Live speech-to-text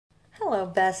Hello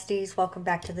besties, welcome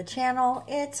back to the channel.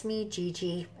 It's me,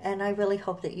 Gigi, and I really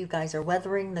hope that you guys are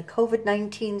weathering the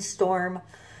COVID-19 storm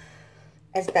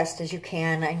as best as you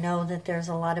can. I know that there's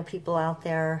a lot of people out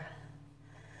there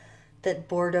that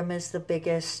boredom is the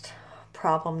biggest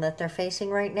problem that they're facing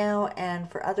right now,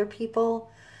 and for other people,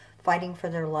 fighting for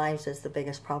their lives is the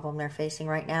biggest problem they're facing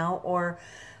right now, or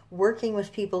working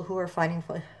with people who are fighting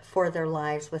for their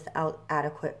lives without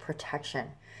adequate protection.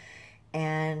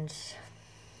 And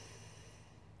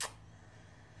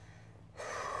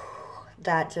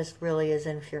that just really is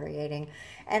infuriating.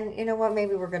 And you know what?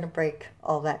 Maybe we're going to break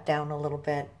all that down a little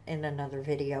bit in another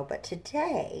video. But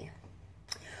today,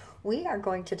 we are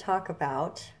going to talk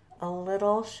about a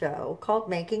little show called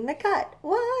Making the Cut.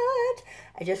 What?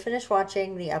 I just finished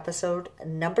watching the episode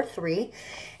number 3,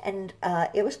 and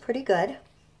it was pretty good.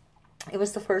 It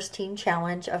was the first team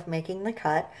challenge of Making the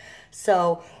Cut.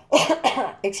 So,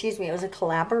 excuse me, it was a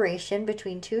collaboration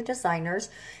between 2 designers,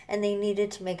 and they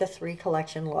needed to make a 3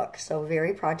 collection look. So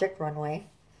very Project Runway.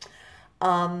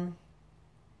 And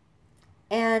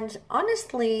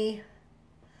honestly,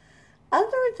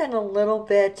 other than a little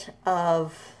bit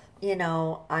of, you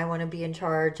know, I want to be in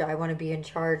charge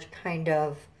kind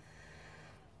of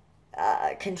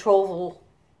control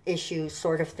issues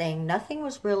sort of thing, nothing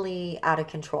was really out of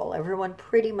control. Everyone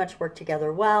pretty much worked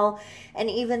together well, and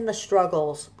even the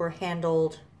struggles were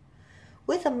handled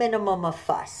with a minimum of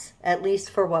fuss, at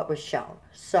least for what was shown.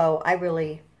 So I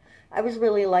was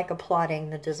really like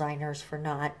applauding the designers for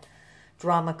not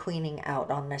drama queening out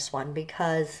on this one,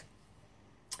 because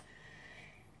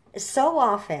so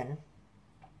often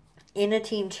in a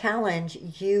team challenge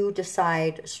you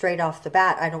decide straight off the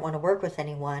bat, I don't want to work with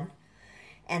anyone,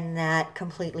 and that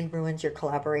completely ruins your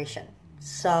collaboration.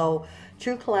 So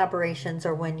true collaborations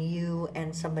are when you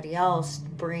and somebody else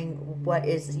bring what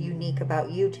is unique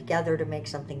about you together to make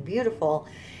something beautiful.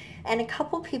 And a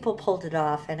couple people pulled it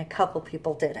off and a couple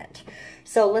people didn't.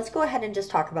 So let's go ahead and just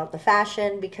talk about the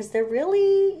fashion, because they're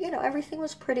really, you know, everything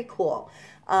was pretty cool.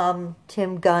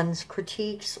 Tim Gunn's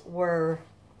critiques were,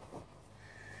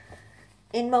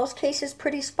 in most cases,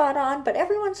 pretty spot on, but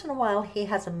every once in a while he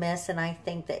has a miss, and I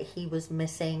think that he was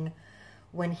missing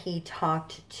when he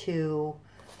talked to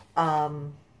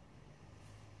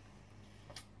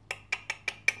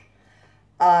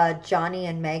Johnny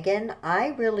and Megan.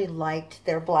 I really liked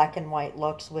their black and white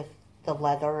looks with the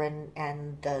leather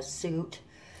and the suit.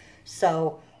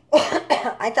 So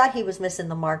I thought he was missing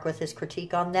the mark with his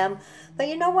critique on them. But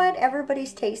you know what?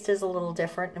 Everybody's taste is a little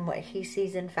different, and what he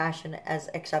sees in fashion as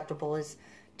acceptable is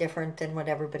different than what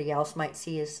everybody else might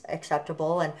see as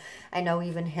acceptable. And I know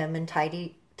even him and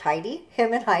Heidi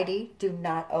do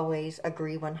not always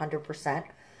agree 100%.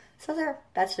 So there,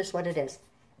 that's just what it is.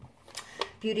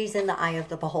 Beauty's in the eye of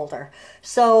the beholder.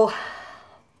 So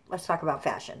let's talk about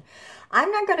fashion. I'm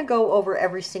not going to go over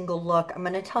every single look. I'm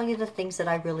going to tell you the things that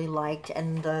I really liked,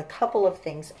 and the couple of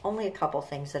things, only a couple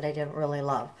things that I didn't really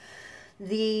love.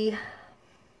 I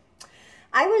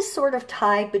was sort of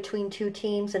tied between 2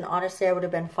 teams, and honestly I would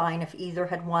have been fine if either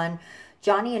had won.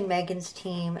 Johnny and Megan's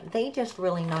team, they just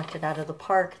really knocked it out of the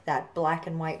park. That black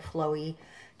and white flowy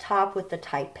top with the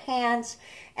tight pants,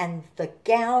 and the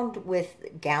gown with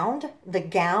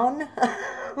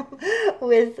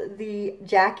with the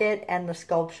jacket and the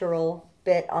sculptural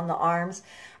bit on the arms.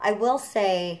 I will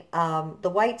say the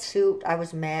white suit I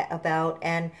was meh about,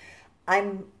 and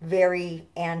I'm very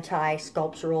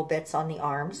anti-sculptural bits on the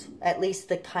arms, at least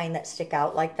the kind that stick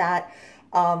out like that.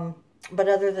 But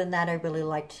other than that, I really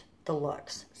liked the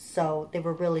looks. So they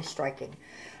were really striking.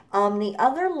 The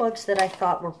other looks that I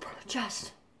thought were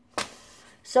just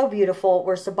so beautiful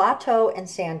were Sabato and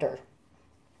Sander.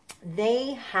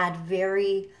 They had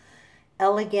very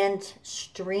elegant,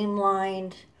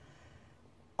 streamlined,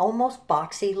 almost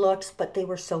boxy looks, but they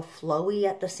were so flowy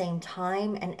at the same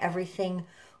time, and everything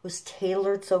was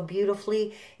tailored so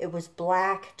beautifully. It was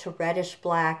black to reddish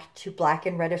black to black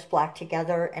and reddish black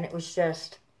together, and it was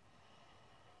just,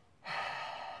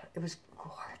 it was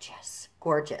gorgeous,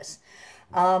 gorgeous.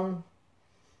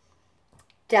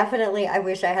 Definitely, I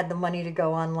wish I had the money to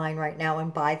go online right now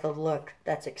and buy the look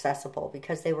that's accessible,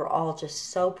 because they were all just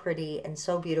so pretty and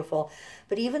so beautiful.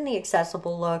 But even the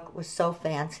accessible look was so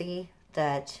fancy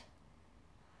that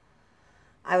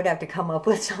I would have to come up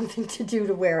with something to do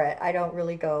to wear it. I don't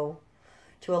really go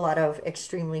to a lot of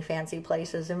extremely fancy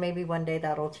places, and maybe one day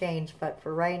that'll change. But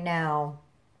for right now,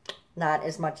 not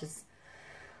as much as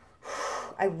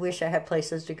I wish I had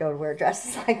places to go to wear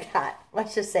dresses like that.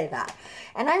 Let's just say that.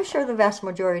 And I'm sure the vast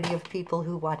majority of people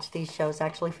who watch these shows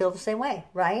actually feel the same way,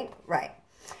 right? Right.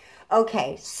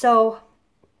 Okay, so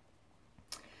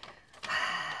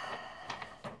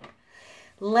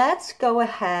let's go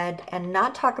ahead and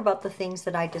not talk about the things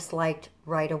that I disliked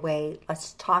right away.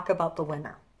 Let's talk about the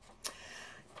winner.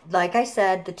 Like I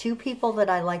said, the two people that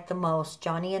I like the most,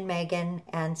 Johnny and Megan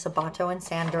and Sabato and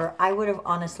Sander, I would have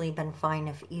honestly been fine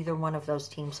if either one of those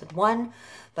teams had won.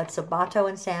 But Sabato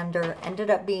and Sander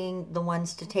ended up being the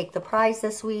ones to take the prize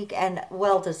this week, and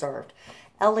well deserved.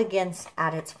 Elegance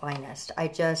at its finest. I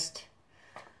just,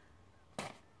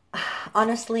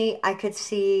 honestly, I could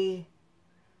see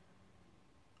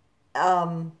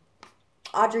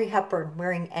Audrey Hepburn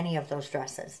wearing any of those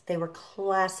dresses. They were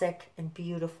classic and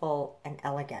beautiful and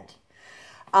elegant.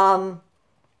 Now,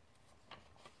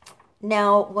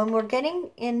 when we're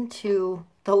getting into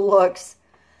the looks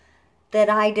that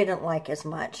I didn't like as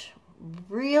much,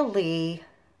 really,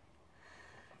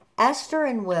 Esther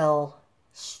and Will,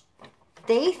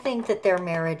 they think that their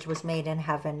marriage was made in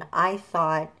heaven. I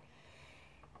thought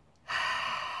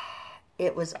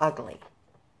it was ugly.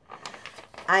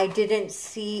 I didn't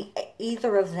see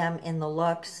either of them in the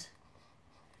looks.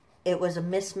 It was a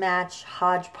mismatch,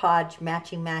 hodgepodge,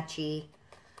 matchy-matchy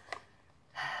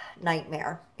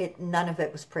nightmare. None of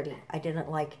it was pretty. I didn't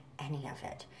like any of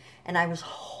it. And I was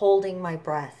holding my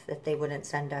breath that they wouldn't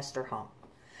send Esther home.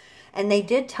 And they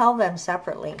did tell them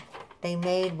separately. They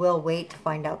made Will wait to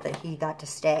find out that he got to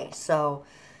stay. So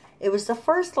it was the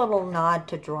first little nod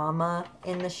to drama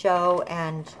in the show.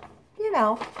 And, you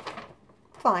know,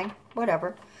 fine,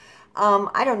 whatever.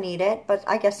 I don't need it, but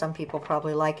I guess some people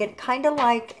probably like it. Kind of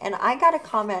like, and I got a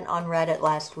comment on Reddit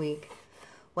last week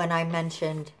when I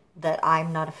mentioned that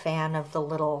I'm not a fan of the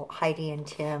little Heidi and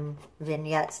Tim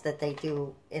vignettes that they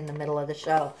do in the middle of the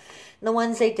show. And the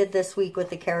ones they did this week with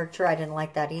the character, I didn't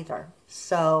like that either.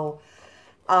 So,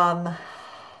 I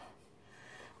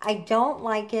don't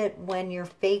like it when you're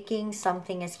faking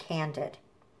something as candid.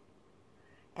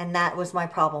 And that was my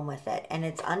problem with it. And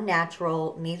it's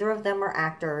unnatural. Neither of them are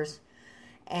actors.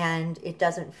 And it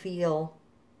doesn't feel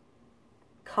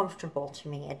comfortable to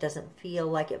me. It doesn't feel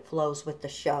like it flows with the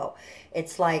show.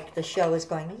 It's like the show is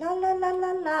going la la la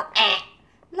la la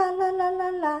la la la la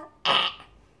la.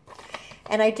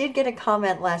 And I did get a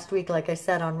comment last week, like I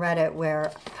said, on Reddit,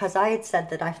 where, because I had said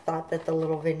that I thought that the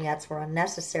little vignettes were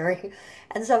unnecessary,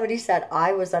 and somebody said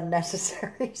I was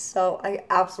unnecessary. So I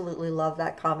absolutely love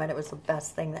that comment. It was the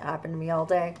best thing that happened to me all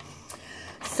day.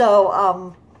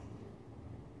 So,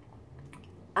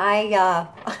 I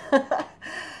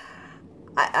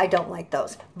don't like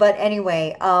those. But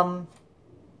anyway,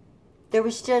 there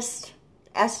was just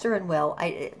Esther and Will.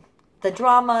 The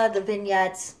drama, the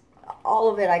vignettes,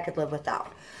 all of it I could live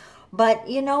without. But,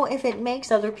 you know, if it makes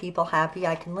other people happy,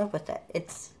 I can live with it.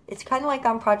 It's kind of like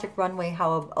on Project Runway,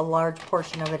 how a large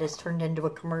portion of it is turned into a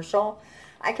commercial.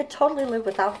 I could totally live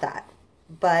without that.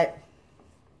 But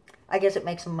I guess it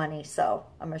makes some money, so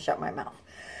I'm going to shut my mouth.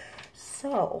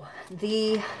 So,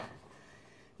 the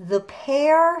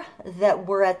pair that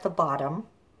were at the bottom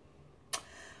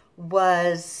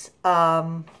was,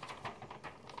 wow,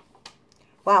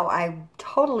 I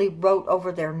totally wrote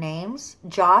over their names,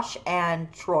 Josh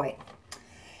and Troy.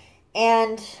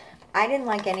 And I didn't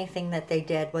like anything that they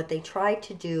did. What they tried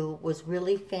to do was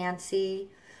really fancy,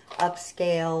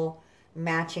 upscale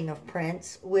matching of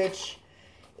prints, which,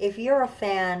 if you're a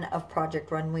fan of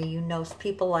Project Runway, you know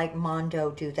people like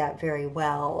Mondo do that very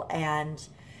well. And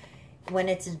when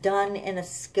it's done in a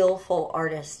skillful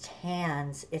artist's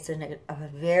hands, it's a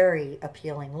very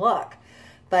appealing look.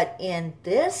 But in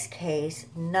this case,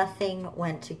 nothing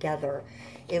went together.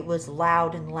 It was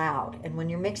loud and loud. And when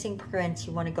you're mixing prints,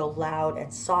 you want to go loud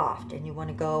and soft. And you want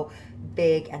to go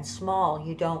big and small.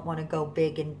 You don't want to go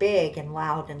big and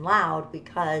loud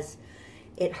because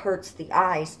it hurts the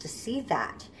eyes to see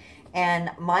that.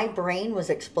 And my brain was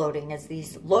exploding as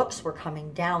these looks were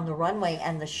coming down the runway.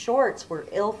 And the shorts were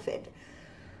ill-fit.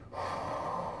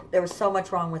 There was so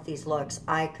much wrong with these looks.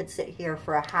 I could sit here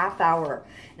for a half hour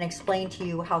and explain to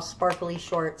you how sparkly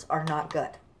shorts are not good.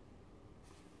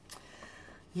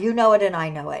 You know it and I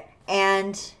know it.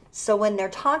 And so when they're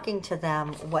talking to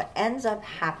them, what ends up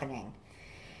happening,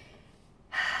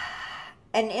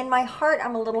 and in my heart,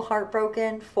 I'm a little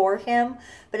heartbroken for him,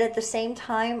 but at the same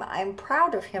time, I'm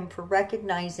proud of him for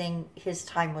recognizing his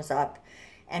time was up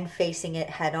and facing it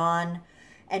head on.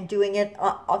 And doing it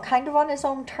kind of on his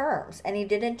own terms. And he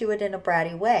didn't do it in a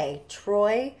bratty way.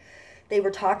 Troy, they were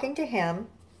talking to him.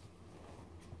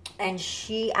 And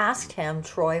she asked him,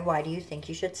 Troy, why do you think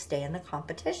you should stay in the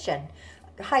competition?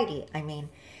 Heidi, I mean.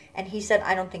 And he said,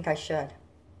 I don't think I should.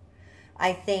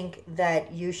 I think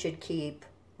that you should keep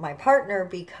my partner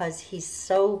because he's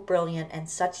so brilliant and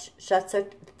such a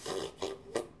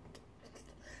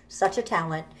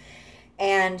talent.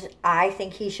 And I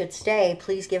think he should stay.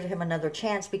 Please give him another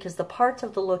chance, because the parts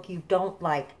of the look you don't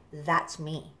like, that's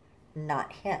me,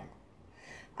 not him.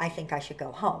 I think I should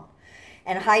go home.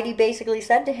 And Heidi basically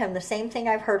said to him the same thing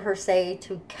I've heard her say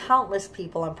to countless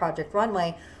people on Project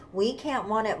Runway: we can't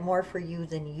want it more for you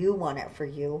than you want it for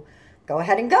you. Go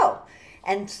ahead and go.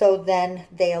 And so then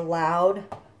they allowed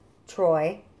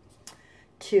Troy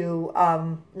to,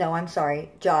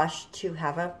 Josh to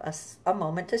have a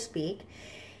moment to speak.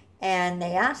 And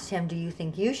they asked him, do you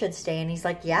think you should stay? And he's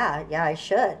like, yeah, I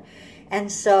should.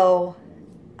 And so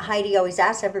Heidi always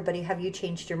asks everybody, have you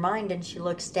changed your mind? And she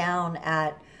looks down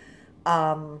at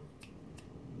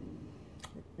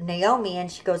Naomi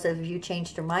and she goes, have you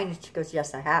changed your mind? And she goes,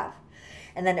 yes, I have.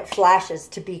 And then it flashes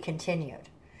to be continued.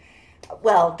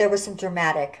 Well, there was some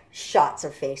dramatic shots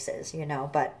of faces, you know,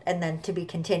 and then to be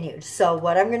continued. So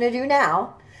what I'm going to do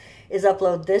now is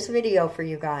upload this video for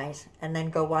you guys and then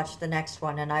go watch the next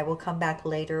one. And I will come back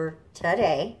later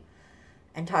today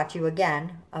and talk to you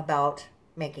again about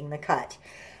making the cut.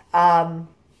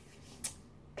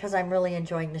 Because I'm really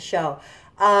enjoying the show.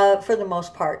 For the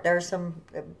most part, there's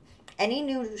any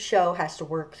new show has to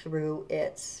work through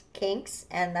its kinks,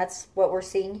 and that's what we're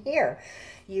seeing here.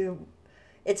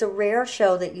 It's a rare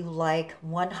show that you like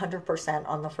 100%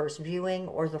 on the first viewing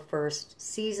or the first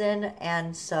season,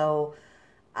 and so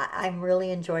I'm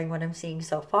really enjoying what I'm seeing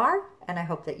so far, and I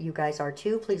hope that you guys are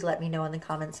too. Please let me know in the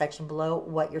comment section below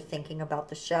what you're thinking about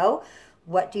the show.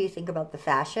 What do you think about the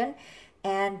fashion?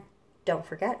 And don't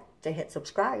forget to hit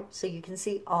subscribe so you can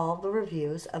see all the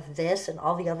reviews of this and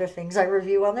all the other things I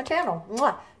review on the channel.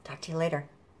 Mwah! Talk to you later.